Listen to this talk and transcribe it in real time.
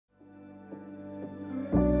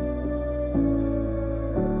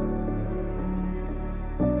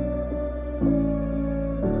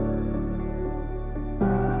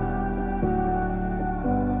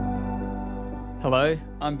Hello,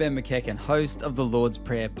 I'm Ben McEachen, host of the Lord's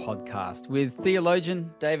Prayer podcast. With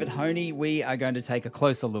Theologian David Hohne, we are going to take a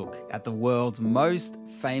closer look at the world's most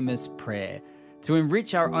famous prayer to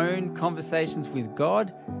enrich our own conversations with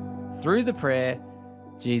God through the prayer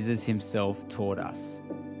Jesus himself taught us.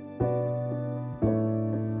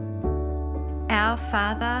 Our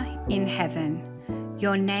Father in heaven,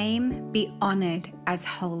 your name be honoured as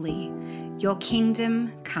holy. Your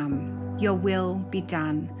kingdom come, your will be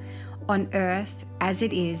done, on earth as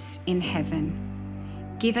it is in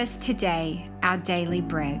heaven. Give us today our daily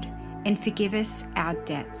bread, and forgive us our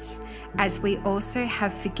debts, as we also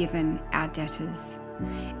have forgiven our debtors.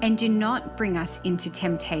 And do not bring us into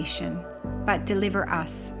temptation, but deliver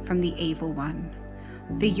us from the evil one.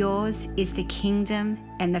 For yours is the kingdom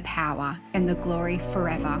and the power and the glory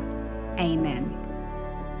forever. Amen.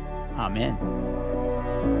 Amen.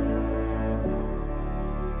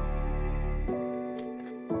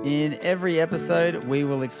 In every episode, we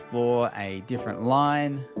will explore a different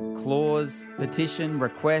line, clause, petition,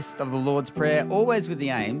 request of the Lord's Prayer, always with the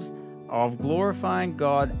aims of glorifying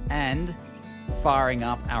God and firing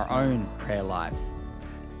up our own prayer lives.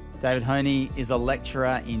 David Hohne is a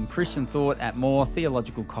lecturer in Christian thought at Moore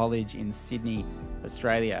Theological College in Sydney,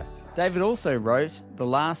 Australia. David also wrote The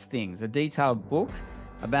Last Things, a detailed book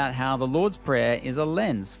about how the Lord's Prayer is a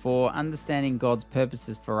lens for understanding God's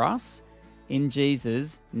purposes for us in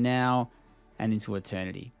Jesus, now and into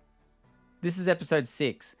eternity. This is episode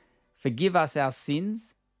 6. Forgive us our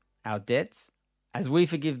sins, our debts, as we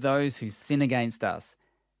forgive those who sin against us,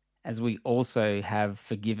 as we also have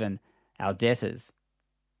forgiven our debtors.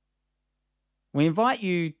 We invite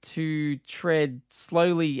you to tread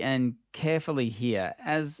slowly and carefully here,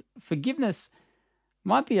 as forgiveness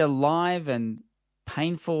might be a live and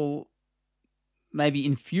painful, maybe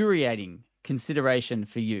infuriating consideration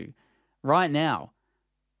for you right now.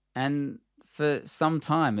 And for some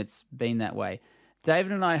time it's been that way.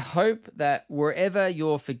 David and I hope that wherever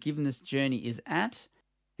your forgiveness journey is at,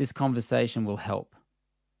 this conversation will help.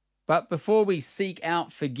 But before we seek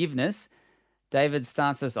out forgiveness, David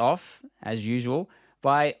starts us off, as usual,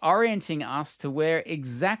 by orienting us to where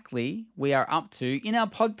exactly we are up to in our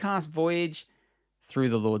podcast voyage through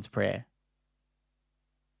the Lord's Prayer.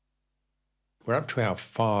 We're up to our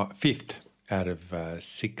fifth out of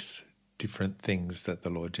 6 different things that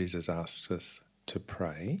the Lord Jesus asks us to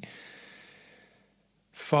pray.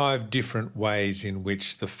 5 different ways in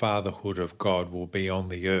which the fatherhood of God will be on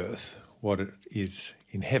the earth, what it is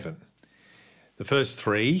in heaven. The first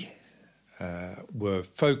 3 were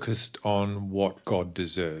focused on what God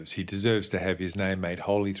deserves. He deserves to have his name made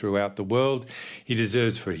holy throughout the world. He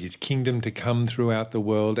deserves for his kingdom to come throughout the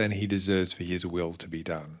world, and he deserves for his will to be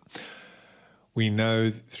done. We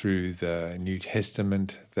know through the New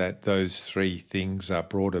Testament that those 3 things are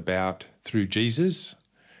brought about through Jesus.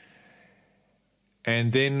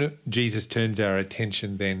 And then Jesus turns our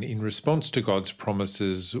attention then in response to God's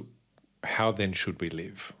promises, how then should we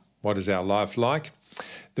live? What is our life like?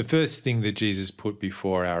 The first thing that Jesus put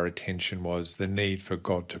before our attention was the need for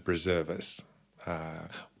God to preserve us.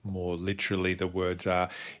 More literally, the words are,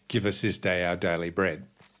 give us this day our daily bread.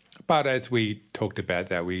 But as we talked about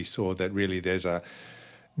that, we saw that really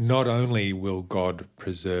not only will God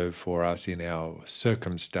preserve for us in our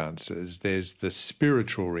circumstances, there's the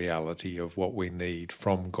spiritual reality of what we need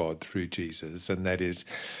from God through Jesus, and that is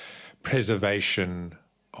preservation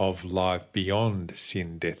of life beyond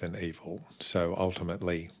sin, death, and evil. So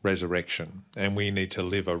ultimately, resurrection. And we need to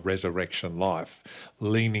live a resurrection life,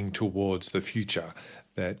 leaning towards the future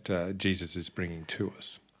that Jesus is bringing to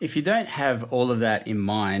us. If you don't have all of that in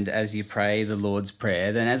mind as you pray the Lord's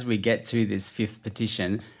Prayer, then as we get to this 5th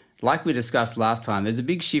petition, like we discussed last time, there's a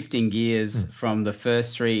big shift in gears from the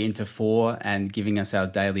first 3 into 4 and giving us our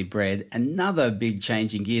daily bread. Another big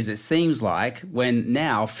change in gears, it seems like, when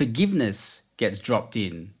now forgiveness gets dropped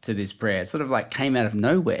in to this prayer. It sort of like came out of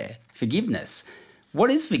nowhere. Forgiveness. What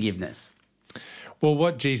is forgiveness? Well,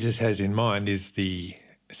 what Jesus has in mind is the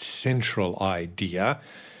central idea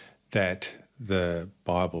that the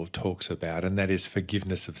Bible talks about, and that is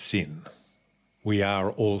forgiveness of sin. We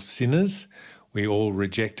are all sinners. We all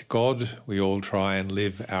reject God. We all try and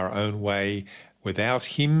live our own way without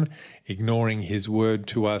him, ignoring his word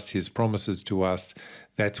to us, his promises to us.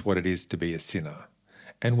 That's what it is to be a sinner.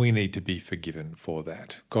 And we need to be forgiven for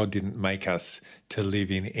that. God didn't make us to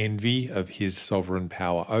live in envy of his sovereign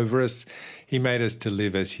power over us. He made us to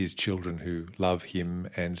live as his children who love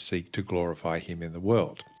him and seek to glorify him in the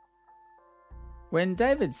world. When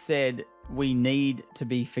David said we need to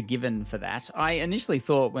be forgiven for that, I initially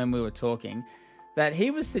thought when we were talking that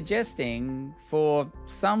he was suggesting for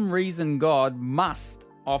some reason God must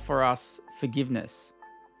offer us forgiveness.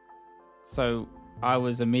 So I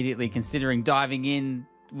was immediately considering diving in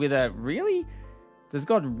with a really? Does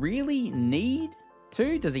God really need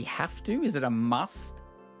to? Does he have to? Is it a must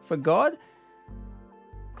for God?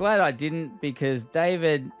 Glad I didn't, because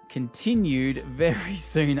David continued very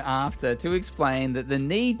soon after to explain that the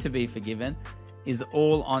need to be forgiven is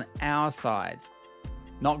all on our side,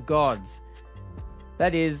 not God's.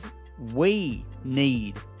 That is, we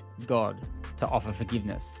need God to offer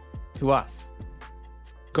forgiveness to us.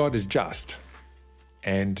 God is just,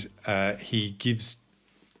 and he gives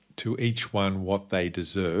to each one what they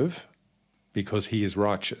deserve because he is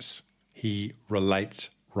righteous. He relates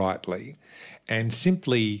rightly. And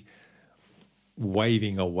simply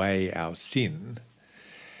waving away our sin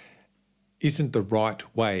isn't the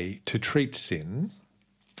right way to treat sin,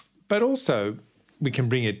 but also we can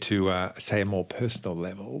bring it to, say, a more personal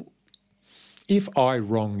level. If I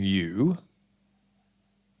wrong you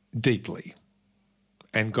deeply,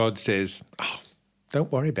 and God says, "Oh,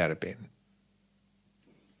 don't worry about it, Ben,"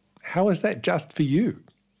 how is that just for you?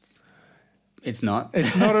 It's not.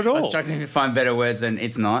 It's not at all. I was struggling to find better words than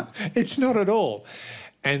it's not. It's not at all.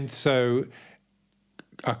 And so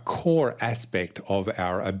a core aspect of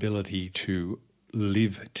our ability to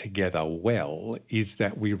live together well is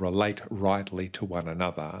that we relate rightly to one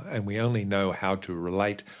another, and we only know how to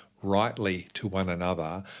relate rightly to one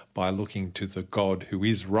another by looking to the God who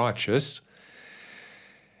is righteous,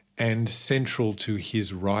 and central to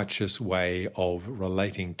his righteous way of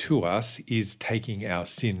relating to us is taking our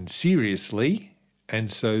sin seriously.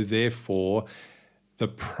 And so therefore the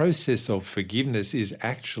process of forgiveness is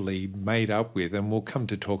actually made up with, and we'll come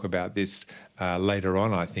to talk about this later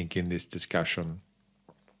on, I think, in this discussion.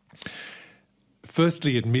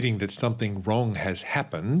 Firstly, admitting that something wrong has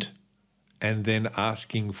happened and then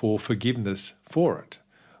asking for forgiveness for it.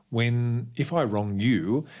 If I wrong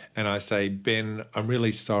you and I say, "Ben, I'm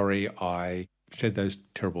really sorry I said those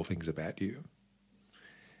terrible things about you.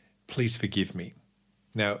 Please forgive me."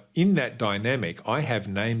 Now, in that dynamic, I have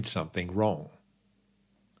named something wrong.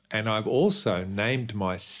 And I've also named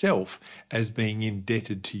myself as being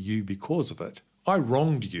indebted to you because of it. I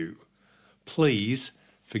wronged you. Please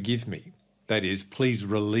forgive me. That is, please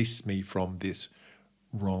release me from this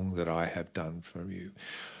wrong that I have done for you.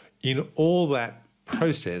 In all that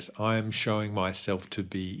process, I am showing myself to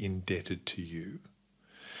be indebted to you.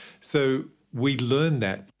 So we learn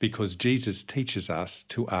that because Jesus teaches us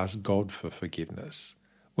to ask God for forgiveness.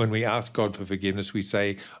 When we ask God for forgiveness, we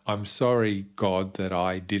say, "I'm sorry, God, that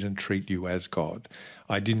I didn't treat you as God.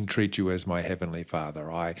 I didn't treat you as my Heavenly Father.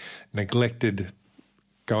 I neglected,"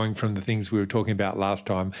 going from the things we were talking about last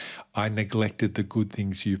time, "I neglected the good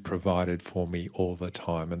things you've provided for me all the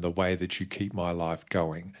time and the way that you keep my life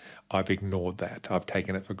going. I've ignored that. I've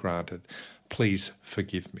taken it for granted. Please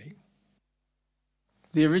forgive me."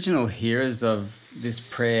 The original hearers of this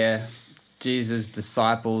prayer, Jesus'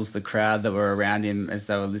 disciples, the crowd that were around him as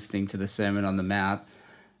they were listening to the Sermon on the Mount,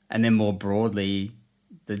 and then more broadly,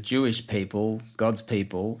 the Jewish people, God's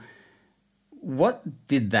people, what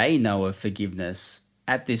did they know of forgiveness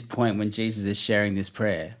at this point when Jesus is sharing this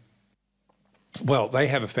prayer? Well, they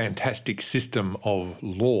have a fantastic system of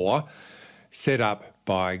law set up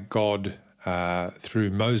by God through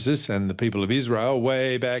Moses and the people of Israel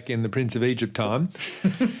way back in the Prince of Egypt time.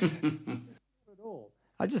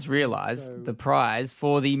 I just realised the prize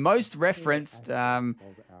for the most referenced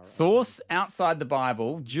source outside the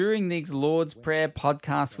Bible during this Lord's Prayer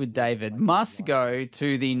podcast with David must go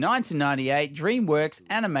to the 1998 DreamWorks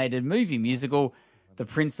animated movie musical, The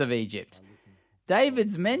Prince of Egypt.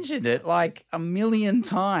 David's mentioned it like 1,000,000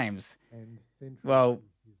 times. Well,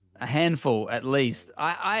 a handful at least.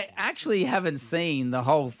 I actually haven't seen the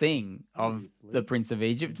whole thing of The Prince of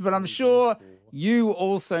Egypt, but I'm sure you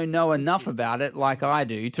also know enough about it, like I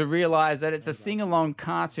do, to realise that it's a sing-along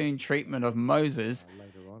cartoon treatment of Moses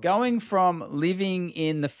going from living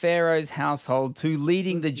in the Pharaoh's household to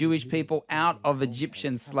leading the Jewish people out of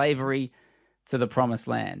Egyptian slavery to the Promised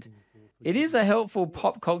Land. It is a helpful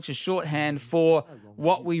pop culture shorthand for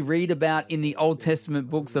what we read about in the Old Testament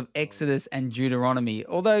books of Exodus and Deuteronomy,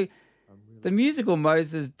 although the musical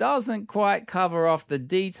Moses doesn't quite cover off the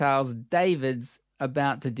details David's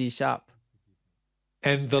about to dish up.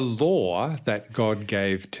 And the law that God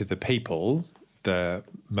gave to the people, the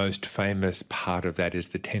most famous part of that is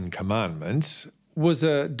the Ten Commandments, was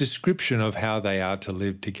a description of how they are to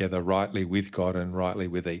live together rightly with God and rightly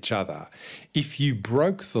with each other. If you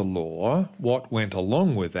broke the law, what went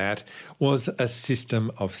along with that was a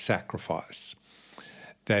system of sacrifice.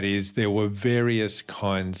 That is, there were various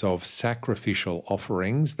kinds of sacrificial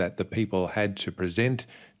offerings that the people had to present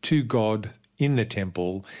to God in the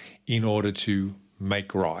temple in order to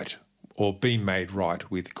make right or be made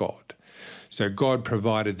right with God. So God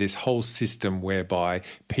provided this whole system whereby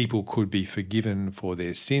people could be forgiven for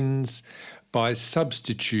their sins by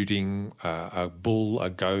substituting a bull,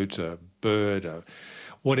 a goat, a bird,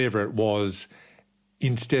 whatever it was,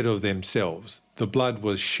 instead of themselves. The blood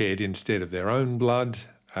was shed instead of their own blood,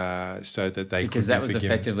 so that they because could be that was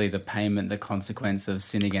forgiven. effectively the payment, the consequence of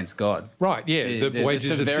sin against God. Right, yeah, the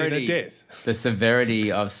wages of sin are death. The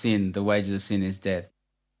severity of sin, the wages of sin is death.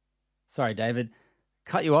 Sorry, David,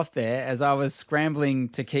 cut you off there as I was scrambling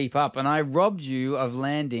to keep up, and I robbed you of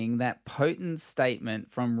landing that potent statement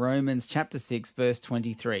from Romans chapter 6, verse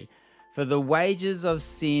 23. For the wages of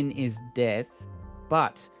sin is death,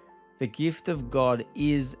 but the gift of God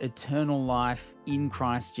is eternal life in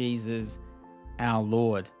Christ Jesus our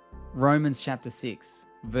Lord. Romans chapter 6,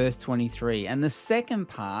 verse 23. And the second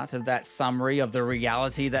part of that summary of the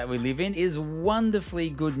reality that we live in is wonderfully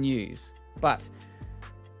good news. But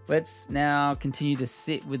let's now continue to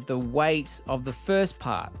sit with the weight of the first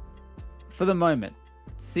part. For the moment,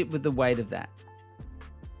 sit with the weight of that.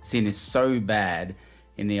 Sin is so bad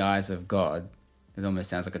in the eyes of God. It almost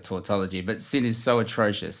sounds like a tautology, but sin is so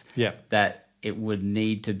atrocious that it would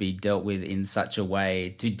need to be dealt with in such a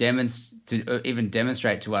way to even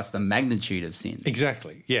demonstrate to us the magnitude of sin.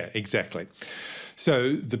 Exactly. Yeah, exactly.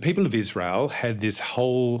 So the people of Israel had this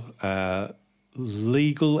whole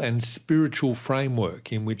legal and spiritual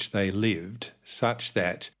framework in which they lived, such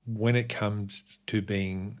that when it comes to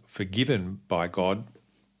being forgiven by God,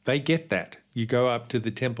 they get that. You go up to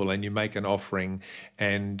the temple and you make an offering,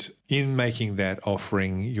 and in making that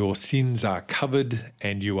offering, your sins are covered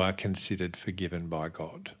and you are considered forgiven by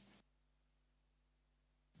God.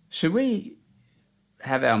 Should we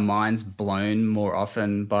have our minds blown more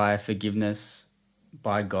often by forgiveness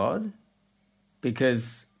by God?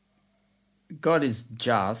 Because God is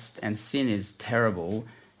just and sin is terrible,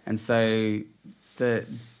 and so the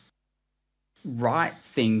right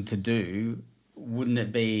thing to do, wouldn't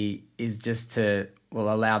it be, is just to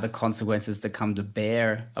allow the consequences to come to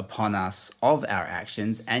bear upon us of our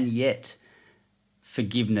actions, and yet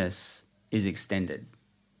forgiveness is extended.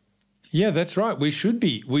 Yeah, that's right. We should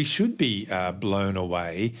be blown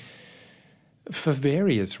away for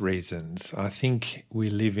various reasons. I think we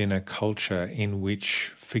live in a culture in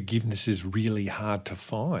which forgiveness is really hard to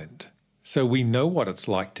find. So we know what it's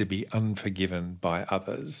like to be unforgiven by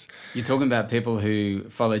others. You're talking about people who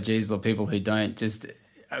follow Jesus or people who don't. Just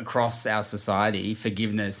across our society,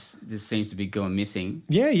 forgiveness just seems to be going missing.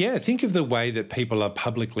 Yeah. Think of the way that people are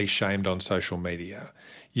publicly shamed on social media.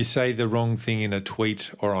 You say the wrong thing in a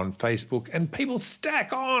tweet or on Facebook and people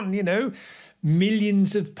stack on,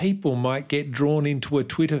 Millions of people might get drawn into a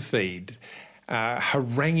Twitter feed,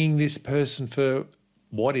 haranguing this person for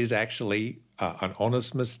what is actually an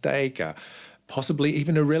honest mistake, possibly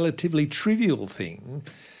even a relatively trivial thing.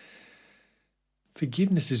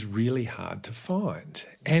 Forgiveness is really hard to find.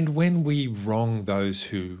 And when we wrong those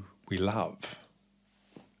who we love,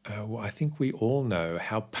 I think we all know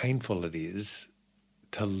how painful it is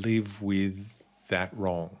to live with that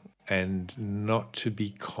wrong and not to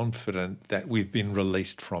be confident that we've been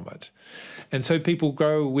released from it. And so people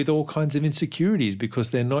grow with all kinds of insecurities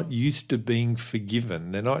because they're not used to being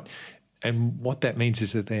forgiven. And what that means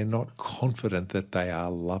is that they're not confident that they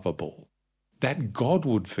are lovable. That God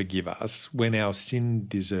would forgive us when our sin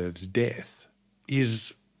deserves death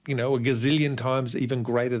is, a gazillion times even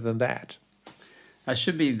greater than that. I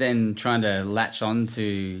should be then trying to latch on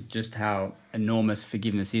to just how enormous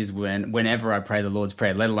forgiveness is whenever I pray the Lord's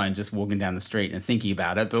Prayer, let alone just walking down the street and thinking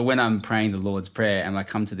about it. But when I'm praying the Lord's Prayer and I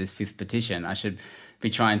come to this fifth petition, I should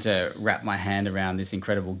be trying to wrap my hand around this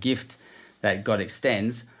incredible gift that God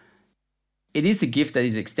extends. It is a gift that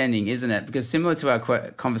He's extending, isn't it? Because similar to our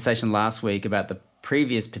conversation last week about the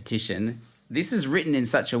previous petition, this is written in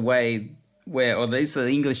such a way where, or at least the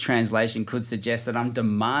English translation could suggest that I'm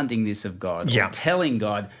demanding this of God, or telling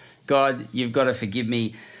God, you've got to forgive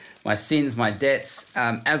me my sins, my debts,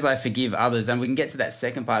 as I forgive others. And we can get to that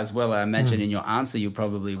second part as well. I imagine in your answer you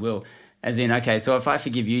probably will. As in, okay, so if I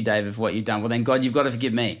forgive you, David, for what you've done, well then God, you've got to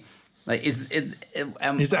forgive me. Like, is that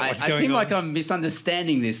what's going on? I seem like I'm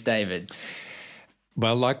misunderstanding this, David.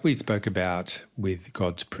 Well, like we spoke about with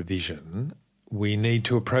God's provision, we need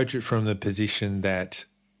to approach it from the position that,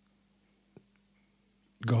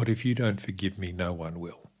 God, if you don't forgive me, no one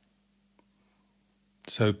will.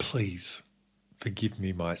 So please forgive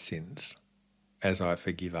me my sins as I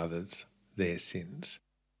forgive others their sins.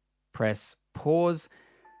 Press pause.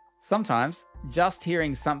 Sometimes just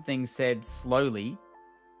hearing something said slowly,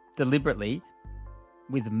 deliberately,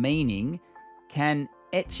 with meaning, can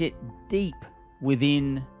etch it deep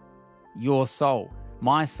within your soul,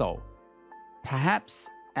 my soul, perhaps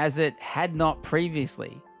as it had not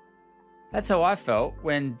previously. That's how I felt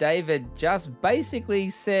when David just basically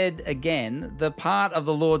said again the part of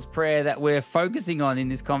the Lord's Prayer that we're focusing on in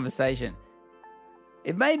this conversation.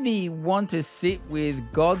 It made me want to sit with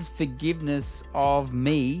God's forgiveness of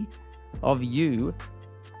me, of you,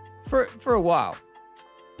 for a while,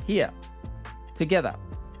 here, together.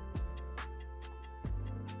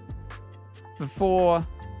 Before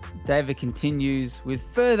David continues with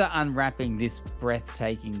further unwrapping this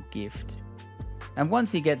breathtaking gift. And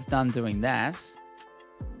once he gets done doing that,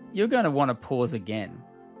 you're going to want to pause again.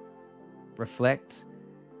 Reflect,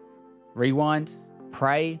 rewind,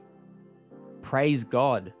 pray, praise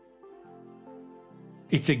God.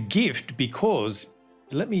 It's a gift because,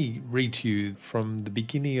 let me read to you from the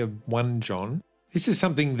beginning of 1 John. This is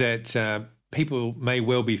something that people may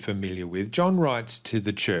well be familiar with. John writes to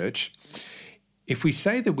the church, "If we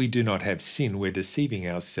say that we do not have sin, we're deceiving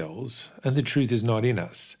ourselves, and the truth is not in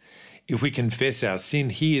us. If we confess our sin,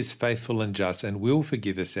 he is faithful and just and will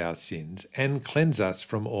forgive us our sins and cleanse us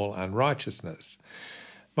from all unrighteousness.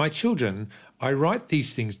 My children, I write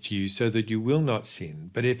these things to you so that you will not sin.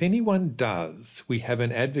 But if anyone does, we have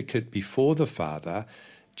an advocate before the Father,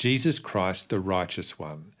 Jesus Christ, the righteous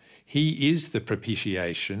one. He is the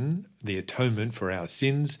propitiation, the atonement for our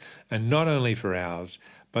sins, and not only for ours,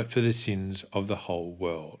 but for the sins of the whole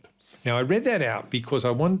world." Now, I read that out because I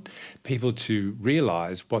want people to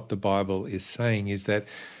realise what the Bible is saying is that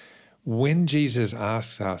when Jesus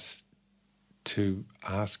asks us to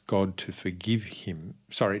ask God to forgive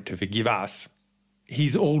us,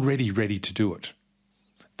 he's already ready to do it.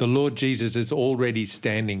 The Lord Jesus is already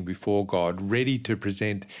standing before God, ready to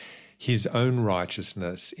present his own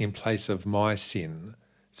righteousness in place of my sin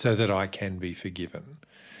so that I can be forgiven.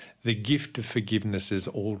 The gift of forgiveness is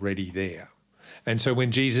already there. And so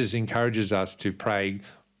when Jesus encourages us to pray,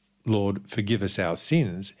 "Lord, forgive us our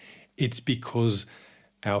sins," it's because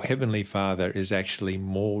our Heavenly Father is actually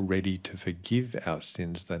more ready to forgive our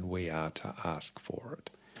sins than we are to ask for it.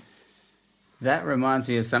 That reminds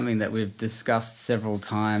me of something that we've discussed several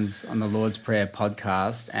times on the Lord's Prayer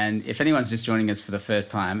podcast. And if anyone's just joining us for the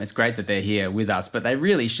first time, it's great that they're here with us, but they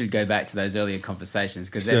really should go back to those earlier conversations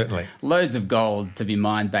because there's loads of gold to be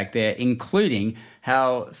mined back there, including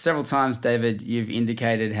how several times, David, you've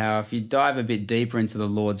indicated how if you dive a bit deeper into the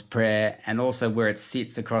Lord's Prayer and also where it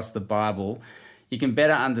sits across the Bible, you can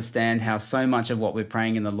better understand how so much of what we're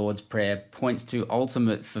praying in the Lord's Prayer points to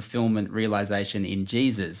ultimate fulfillment realization in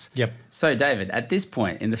Jesus. Yep. So, David, at this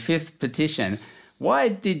point in the fifth petition, why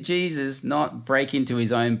did Jesus not break into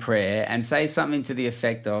his own prayer and say something to the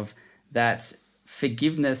effect of that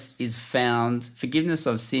forgiveness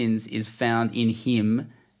of sins is found in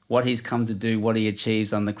him, what he's come to do, what he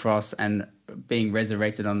achieves on the cross and being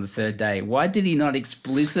resurrected on the third day? Why did he not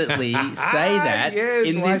explicitly say that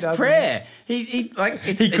in this prayer?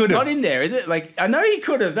 It's not in there, is it? Like, I know he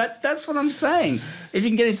could have. That's what I'm saying. If you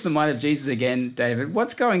can get into the mind of Jesus again, David,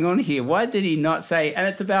 what's going on here? Why did he not say, "And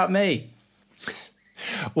it's about me"?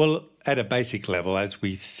 Well, at a basic level, as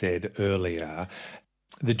we said earlier,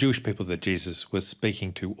 the Jewish people that Jesus was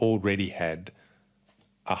speaking to already had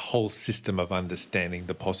a whole system of understanding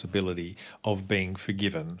the possibility of being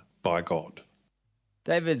forgiven by God.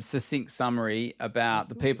 David's succinct summary about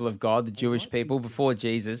the people of God, the Jewish people, before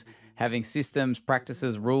Jesus, having systems,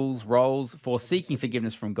 practices, rules, roles for seeking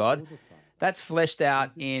forgiveness from God, that's fleshed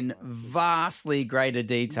out in vastly greater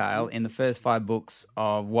detail in the first 5 books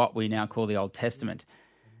of what we now call the Old Testament.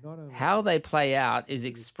 How they play out is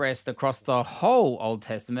expressed across the whole Old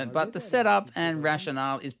Testament, but the setup and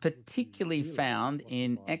rationale is particularly found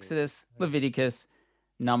in Exodus, Leviticus,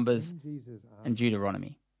 Numbers, and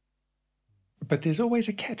Deuteronomy. But there's always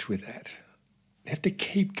a catch with that. You have to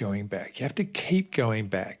keep going back. You have to keep going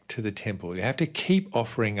back to the temple. You have to keep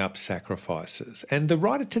offering up sacrifices. And the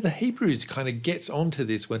writer to the Hebrews kind of gets onto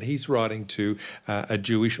this when he's writing to a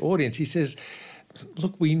Jewish audience. He says,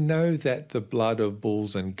 look, we know that the blood of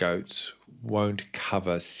bulls and goats won't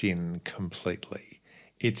cover sin completely.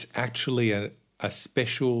 It's actually a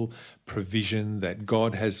special provision that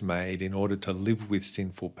God has made in order to live with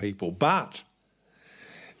sinful people. But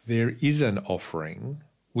there is an offering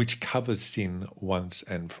which covers sin once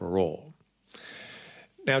and for all.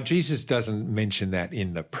 Now, Jesus doesn't mention that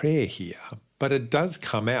in the prayer here, but it does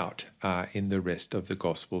come out in the rest of the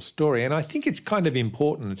gospel story. And I think it's kind of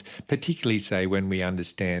important, particularly, say, when we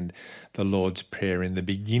understand the Lord's Prayer in the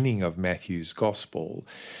beginning of Matthew's gospel.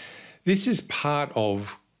 This is part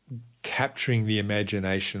of capturing the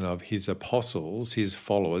imagination of his apostles, his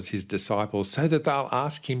followers, his disciples, so that they'll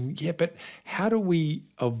ask him, yeah, but how do we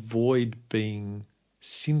avoid being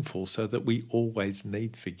sinful so that we always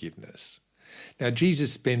need forgiveness? Now,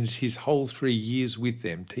 Jesus spends his whole 3 years with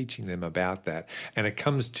them, teaching them about that. And it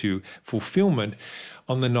comes to fulfillment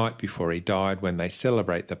on the night before he died, when they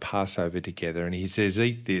celebrate the Passover together. And he says,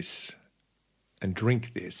 eat this and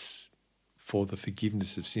drink this for the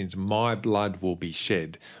forgiveness of sins. My blood will be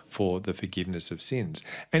shed for the forgiveness of sins.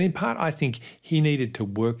 And in part, I think he needed to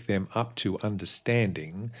work them up to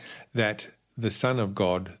understanding that the Son of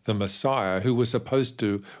God, the Messiah, who was supposed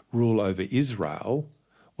to rule over Israel,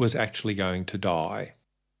 was actually going to die.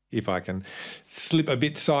 If I can slip a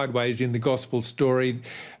bit sideways in the gospel story,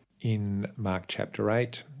 in Mark chapter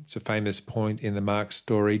 8, it's a famous point in the Mark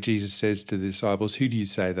story. Jesus says to the disciples, who do you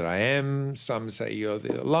say that I am? Some say you're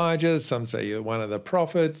the Elijah, some say you're one of the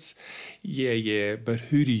prophets. Yeah, but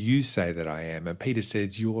who do you say that I am? And Peter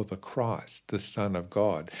says, you're the Christ, the Son of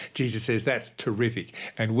God. Jesus says, that's terrific.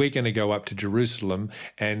 And we're going to go up to Jerusalem,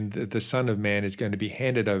 and the Son of Man is going to be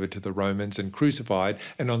handed over to the Romans and crucified,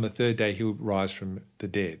 and on the third day he'll rise from the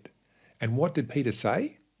dead. And what did Peter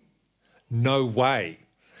say? No way.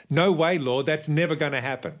 No way, Lord, that's never going to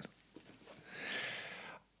happen.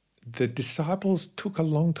 The disciples took a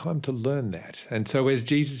long time to learn that. And so as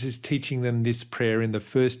Jesus is teaching them this prayer, in the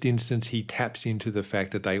first instance, he taps into the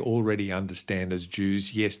fact that they already understand as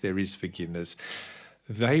Jews, yes, there is forgiveness.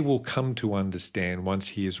 They will come to understand once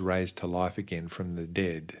he is raised to life again from the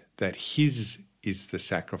dead, that his is the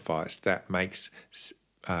sacrifice that makes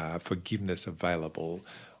forgiveness available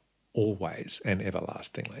always and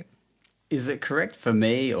everlastingly. Is it correct for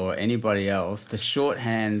me or anybody else to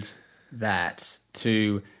shorthand that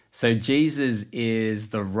to, so Jesus is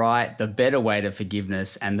the better way to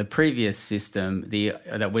forgiveness, and the previous system,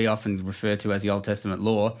 that we often refer to as the Old Testament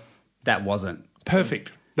law, that wasn't?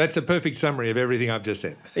 Perfect. That's a perfect summary of everything I've just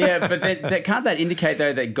said. Yeah, but can't that indicate,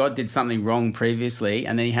 though, that God did something wrong previously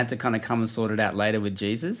and then he had to kind of come and sort it out later with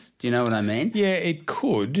Jesus? Do you know what I mean? Yeah, it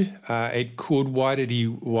could. It could. Why did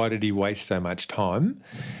he waste so much time?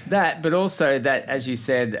 That, but also that, as you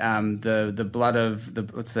said, the blood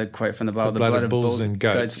of what's the quote from the Bible? The blood of bulls and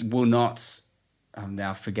goats will not. I'm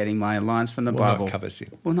now forgetting my lines from the Bible. Will not cover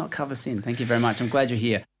sin. Will not cover sin. Thank you very much. I'm glad you're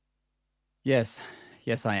here. Yes,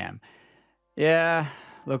 I am. Yeah.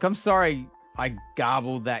 Look, I'm sorry I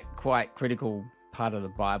garbled that quite critical part of the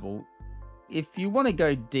Bible. If you want to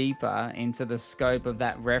go deeper into the scope of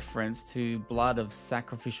that reference to blood of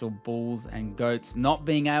sacrificial bulls and goats not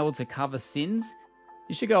being able to cover sins,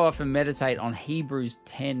 you should go off and meditate on Hebrews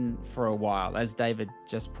 10 for a while, as David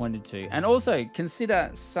just pointed to. And also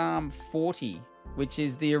consider Psalm 40, which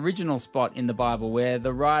is the original spot in the Bible where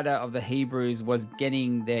the writer of the Hebrews was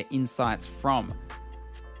getting their insights from.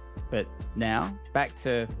 But now, back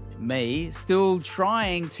to me, still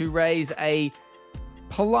trying to raise a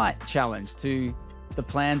polite challenge to the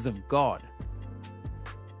plans of God.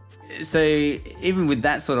 So even with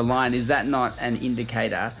that sort of line, is that not an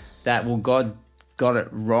indicator that, well, God got it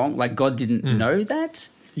wrong? Like God didn't know that?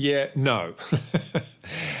 Yeah, no.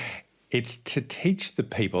 It's to teach the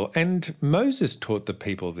people, and Moses taught the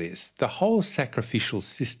people this. The whole sacrificial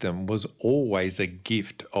system was always a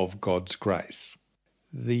gift of God's grace.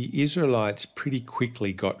 The Israelites pretty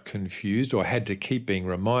quickly got confused, or had to keep being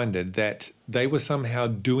reminded, that they were somehow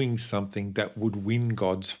doing something that would win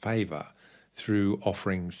God's favour through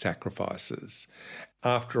offering sacrifices.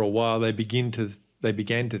 After a while, they began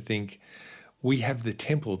to think, we have the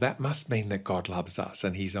temple, that must mean that God loves us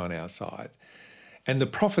and he's on our side. And the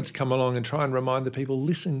prophets come along and try and remind the people,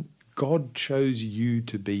 listen, God chose you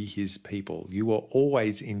to be his people. You were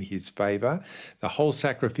always in his favour. The whole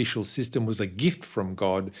sacrificial system was a gift from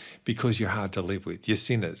God because you're hard to live with. You're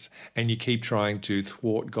sinners and you keep trying to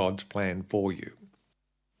thwart God's plan for you.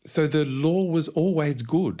 So the law was always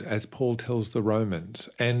good, as Paul tells the Romans,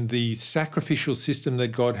 and the sacrificial system that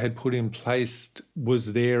God had put in place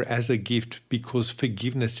was there as a gift because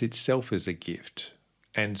forgiveness itself is a gift.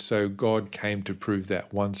 And so God came to prove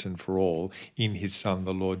that once and for all in his Son,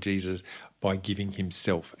 the Lord Jesus, by giving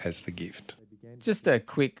himself as the gift. Just a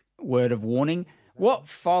quick word of warning. What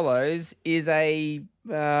follows is a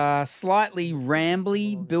slightly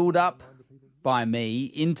rambly build-up by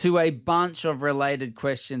me into a bunch of related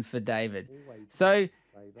questions for David. So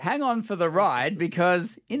hang on for the ride,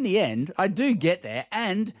 because in the end, I do get there,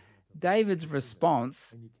 and David's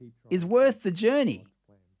response is worth the journey.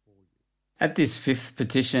 At this fifth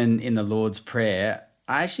petition in the Lord's Prayer,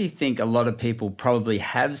 I actually think a lot of people probably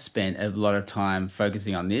have spent a lot of time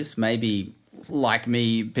focusing on this, maybe like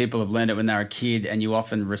me, people have learned it when they're a kid and you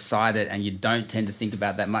often recite it and you don't tend to think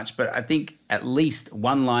about that much. But I think at least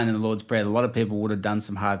one line in the Lord's Prayer that a lot of people would have done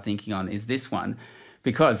some hard thinking on is this one,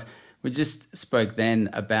 because we just spoke then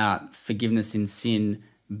about forgiveness in sin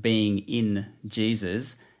being in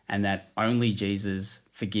Jesus and that only Jesus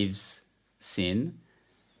forgives sin.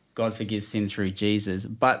 God forgives sin through Jesus.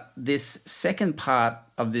 But this second part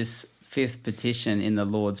of this fifth petition in the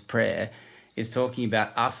Lord's Prayer is talking about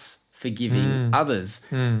us forgiving others.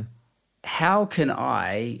 How can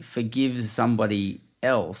I forgive somebody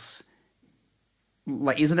else?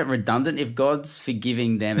 Like, isn't it redundant? If God's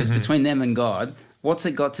forgiving them, it's between them and God. What's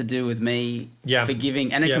it got to do with me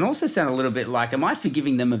forgiving? And it can also sound a little bit like, am I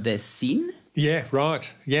forgiving them of their sin? Yeah,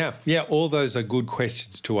 right. Yeah. All those are good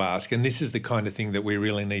questions to ask. And this is the kind of thing that we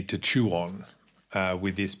really need to chew on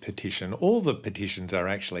with this petition. All the petitions are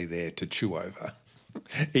actually there to chew over,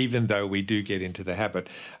 even though we do get into the habit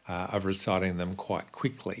of reciting them quite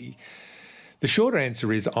quickly. The short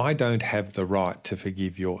answer is, I don't have the right to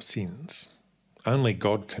forgive your sins. Only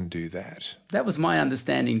God can do that. That was my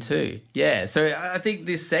understanding too. Yeah. So I think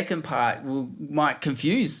this second part might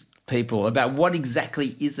confuse people about what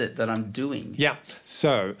exactly is it that I'm doing. Yeah.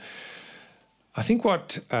 So I think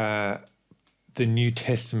what the New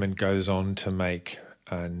Testament goes on to make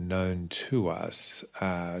known to us.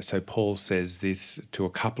 So Paul says this to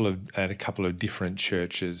at a couple of different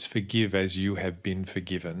churches: forgive as you have been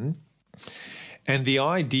forgiven. And the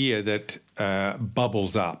idea that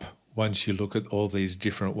bubbles up once you look at all these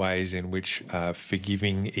different ways in which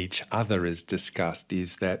forgiving each other is discussed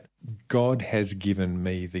is that God has given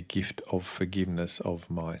me the gift of forgiveness of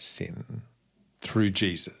my sin through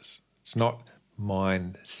Jesus. It's not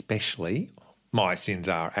mine specially. My sins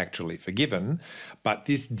are actually forgiven, but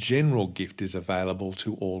this general gift is available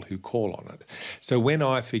to all who call on it. So when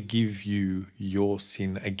I forgive you your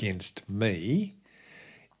sin against me,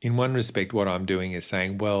 in one respect what I'm doing is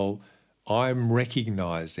saying, well, I'm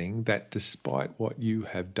recognising that despite what you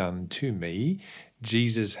have done to me,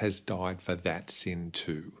 Jesus has died for that sin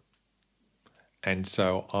too. And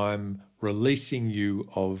so I'm releasing you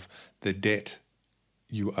of the debt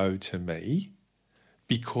you owe to me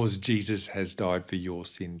because Jesus has died for your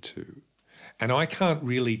sin too. And I can't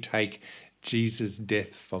really take Jesus'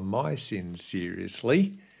 death for my sin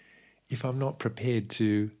seriously if I'm not prepared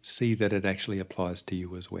to see that it actually applies to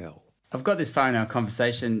you as well. I've got this far in our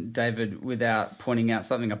conversation, David, without pointing out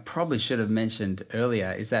something I probably should have mentioned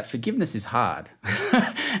earlier, is that forgiveness is hard.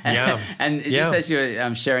 And just as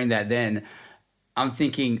you're sharing that then, I'm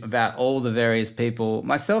thinking about all the various people,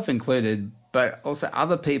 myself included, but also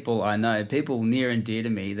other people I know, people near and dear to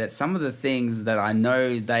me, that some of the things that I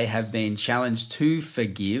know they have been challenged to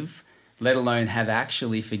forgive, let alone have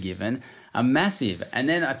actually forgiven, are massive. And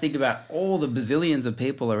then I think about all the bazillions of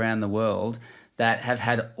people around the world that have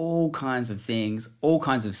had all kinds of things, all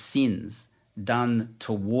kinds of sins done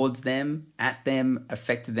towards them, at them,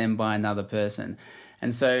 affected them by another person.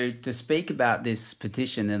 And so to speak about this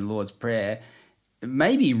petition in the Lord's Prayer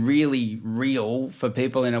may be really real for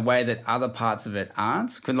people in a way that other parts of it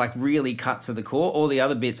aren't, could like really cut to the core. All the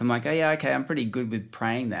other bits, I'm like, oh yeah, okay, I'm pretty good with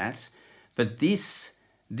praying that. But this,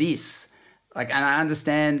 like, and I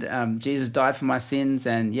understand Jesus died for my sins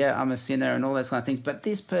and yeah, I'm a sinner and all those kind of things, but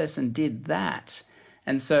this person did that.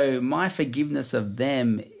 And so my forgiveness of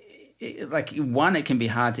them, like, one, it can be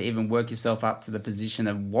hard to even work yourself up to the position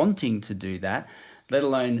of wanting to do that, let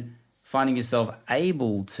alone finding yourself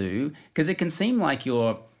able to, because it can seem like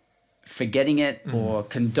you're forgetting it or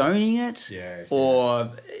condoning it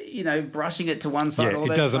or, you know, brushing it to one side. All it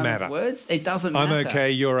those doesn't kind matter. Of words. It doesn't matter. I'm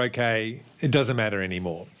okay, you're okay. It doesn't matter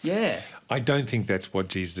anymore. Yeah. I don't think that's what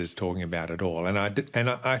Jesus is talking about at all. And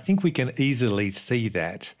I think we can easily see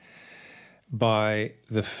that by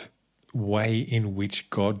the way in which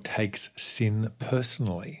God takes sin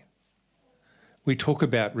personally. We talk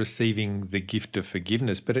about receiving the gift of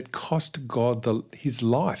forgiveness, but it cost God his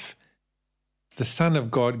life. The Son of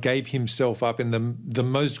God gave himself up in the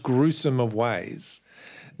most gruesome of ways,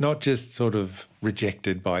 not just sort of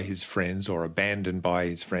rejected by his friends or abandoned by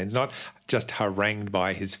his friends, not just harangued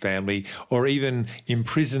by his family or even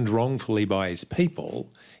imprisoned wrongfully by his people.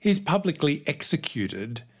 He's publicly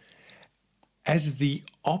executed as the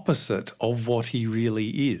opposite of what he really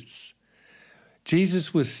is.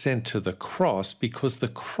 Jesus was sent to the cross because the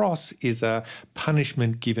cross is a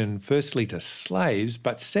punishment given firstly to slaves,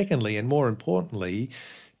 but secondly, and more importantly,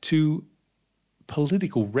 to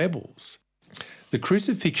political rebels. The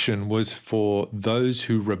crucifixion was for those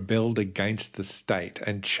who rebelled against the state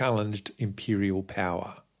and challenged imperial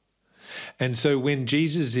power. And so when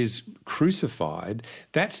Jesus is crucified,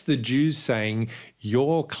 that's the Jews saying,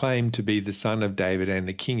 your claim to be the son of David and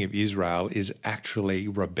the king of Israel is actually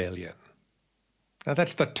rebellion. Now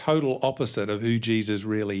that's the total opposite of who Jesus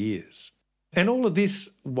really is. And all of this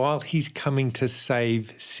while he's coming to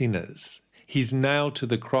save sinners. He's nailed to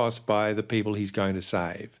the cross by the people he's going to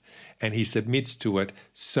save, and he submits to it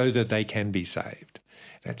so that they can be saved.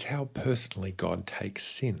 That's how personally God takes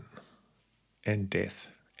sin and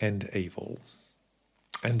death and evil.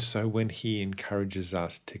 And so when he encourages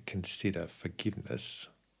us to consider forgiveness,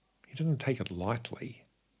 he doesn't take it lightly.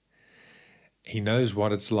 He knows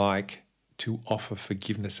what it's like to offer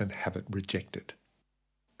forgiveness and have it rejected.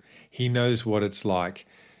 He knows what it's like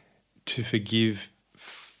to forgive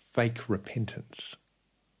fake repentance.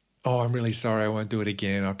 Oh, I'm really sorry, I won't do it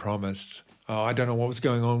again, I promise. Oh, I don't know what was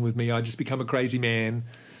going on with me, I just become a crazy man.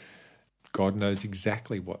 God knows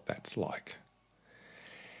exactly what that's like.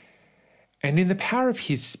 And in the power of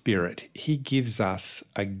his Spirit, he gives us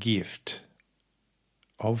a gift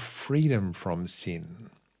of freedom from sin.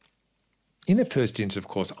 In the first instance, of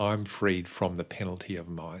course, I'm freed from the penalty of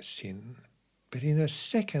my sin. But in a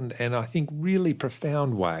second, and I think really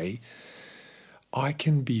profound way, I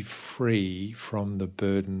can be free from the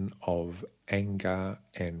burden of anger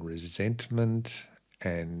and resentment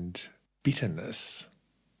and bitterness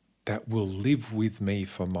that will live with me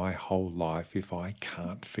for my whole life if I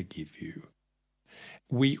can't forgive you.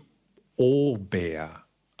 We all bear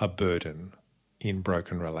a burden in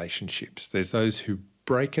broken relationships. There's those who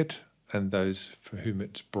break it and those for whom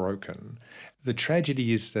it's broken. The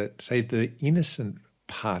tragedy is that, say, the innocent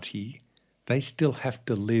party, they still have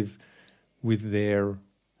to live with their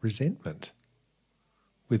resentment,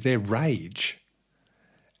 with their rage,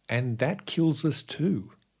 and that kills us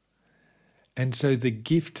too. And so the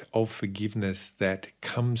gift of forgiveness that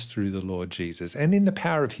comes through the Lord Jesus, and in the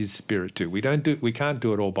power of his Spirit too, we can't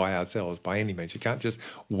do it all by ourselves by any means. You can't just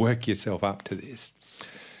work yourself up to this.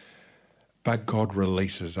 But God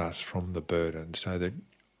releases us from the burden so that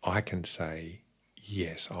I can say,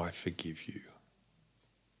 yes, I forgive you.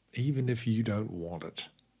 Even if you don't want it,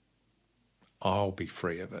 I'll be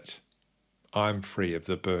free of it. I'm free of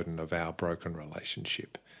the burden of our broken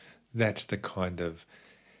relationship. That's the kind of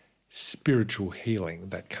spiritual healing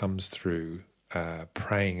that comes through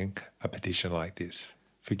praying a petition like this.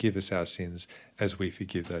 Forgive us our sins as we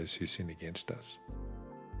forgive those who sin against us.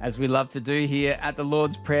 As we love to do here at the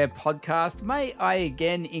Lord's Prayer podcast, may I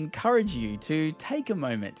again encourage you to take a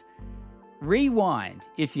moment, rewind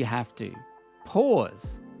if you have to,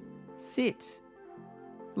 pause, sit,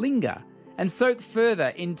 linger, and soak further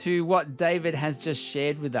into what David has just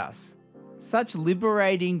shared with us. Such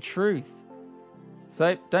liberating truth.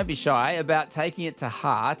 So don't be shy about taking it to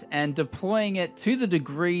heart and deploying it to the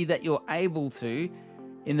degree that you're able to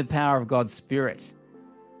in the power of God's Spirit.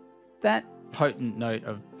 That potent note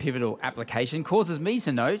of pivotal application causes me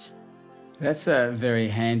to note. That's a very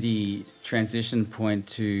handy transition point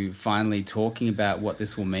to finally talking about what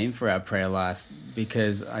this will mean for our prayer life,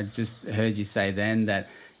 because I just heard you say then that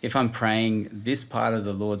if I'm praying this part of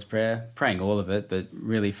the Lord's Prayer, praying all of it, but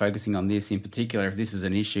really focusing on this in particular, if this is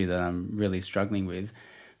an issue that I'm really struggling with,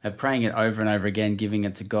 praying it over and over again, giving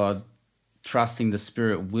it to God, trusting the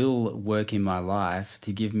Spirit will work in my life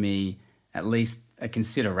to give me at least a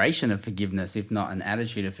consideration of forgiveness, if not an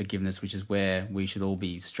attitude of forgiveness, which is where we should all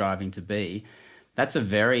be striving to be. That's a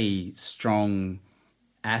very strong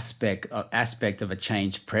aspect of a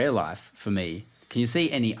changed prayer life for me. Can you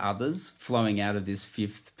see any others flowing out of this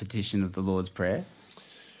fifth petition of the Lord's Prayer?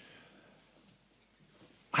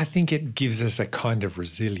 I think it gives us a kind of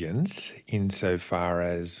resilience insofar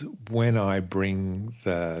as when I bring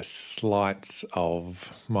the slights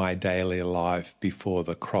of my daily life before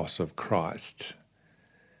the cross of Christ,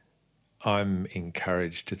 I'm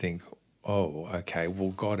encouraged to think, oh, okay,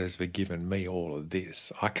 well, God has forgiven me all of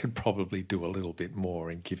this. I could probably do a little bit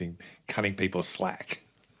more in cutting people slack.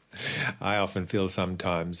 I often feel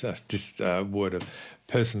sometimes, just a word of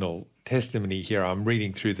personal testimony here, I'm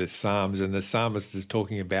reading through the Psalms and the psalmist is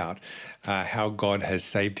talking about how God has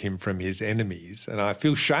saved him from his enemies. And I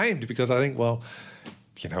feel shamed because I think, well,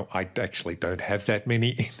 you know, I actually don't have that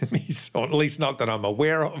many enemies, or at least not that I'm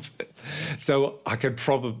aware of. So I could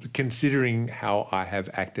probably, considering how I have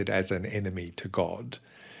acted as an enemy to God,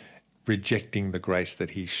 rejecting the grace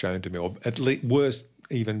that he's shown to me, or at least worse,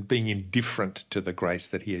 even being indifferent to the grace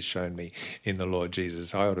that he has shown me in the Lord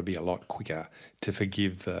Jesus, I ought to be a lot quicker to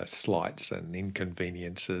forgive the slights and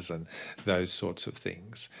inconveniences and those sorts of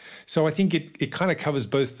things. So I think it kind of covers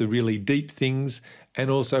both the really deep things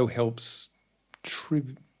and also helps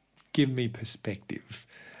give me perspective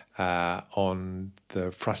on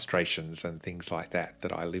the frustrations and things like that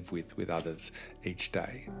I live with others each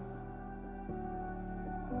day.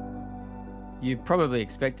 You probably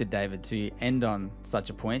expected David to end on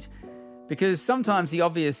such a point, because sometimes the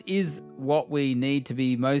obvious is what we need to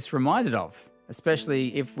be most reminded of,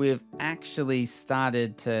 especially if we've actually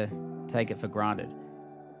started to take it for granted.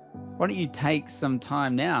 Why don't you take some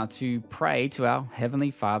time now to pray to our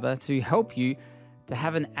Heavenly Father to help you to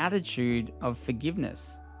have an attitude of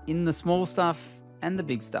forgiveness in the small stuff and the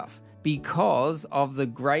big stuff, because of the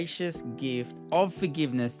gracious gift of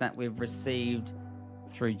forgiveness that we've received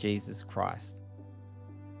through Jesus Christ.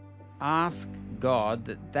 Ask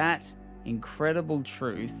God that incredible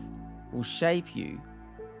truth will shape you,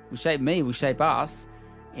 will shape me, will shape us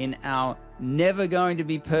in our never going to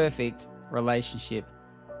be perfect relationship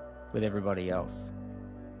with everybody else.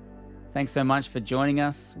 Thanks so much for joining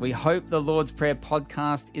us. We hope the Lord's Prayer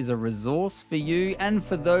podcast is a resource for you and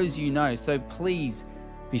for those you know, so please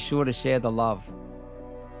be sure to share the love.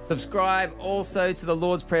 Subscribe also to the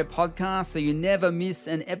Lord's Prayer podcast so you never miss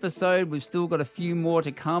an episode. We've still got a few more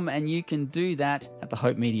to come, and you can do that at the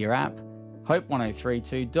Hope Media app,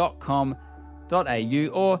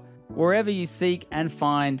 hope1032.com.au, or wherever you seek and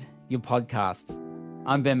find your podcasts.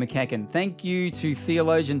 I'm Ben McEachen. Thank you to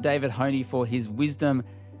Theologian David Hohne for his wisdom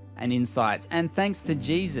and insights, and thanks to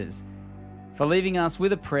Jesus for leaving us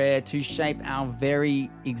with a prayer to shape our very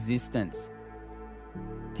existence.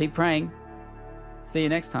 Keep praying. See you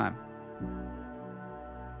next time.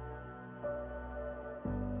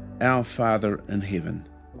 Our Father in heaven,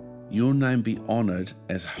 your name be honoured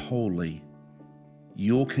as holy.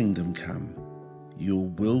 Your kingdom come. Your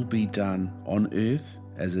will be done on earth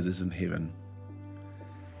as it is in heaven.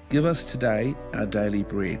 Give us today our daily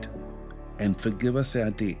bread, and forgive us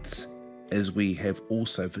our debts, as we have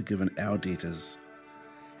also forgiven our debtors.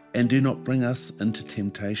 And do not bring us into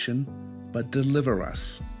temptation, but deliver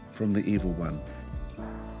us from the evil one.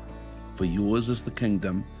 For yours is the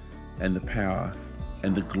kingdom, and the power,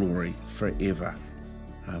 and the glory forever.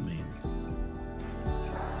 Amen.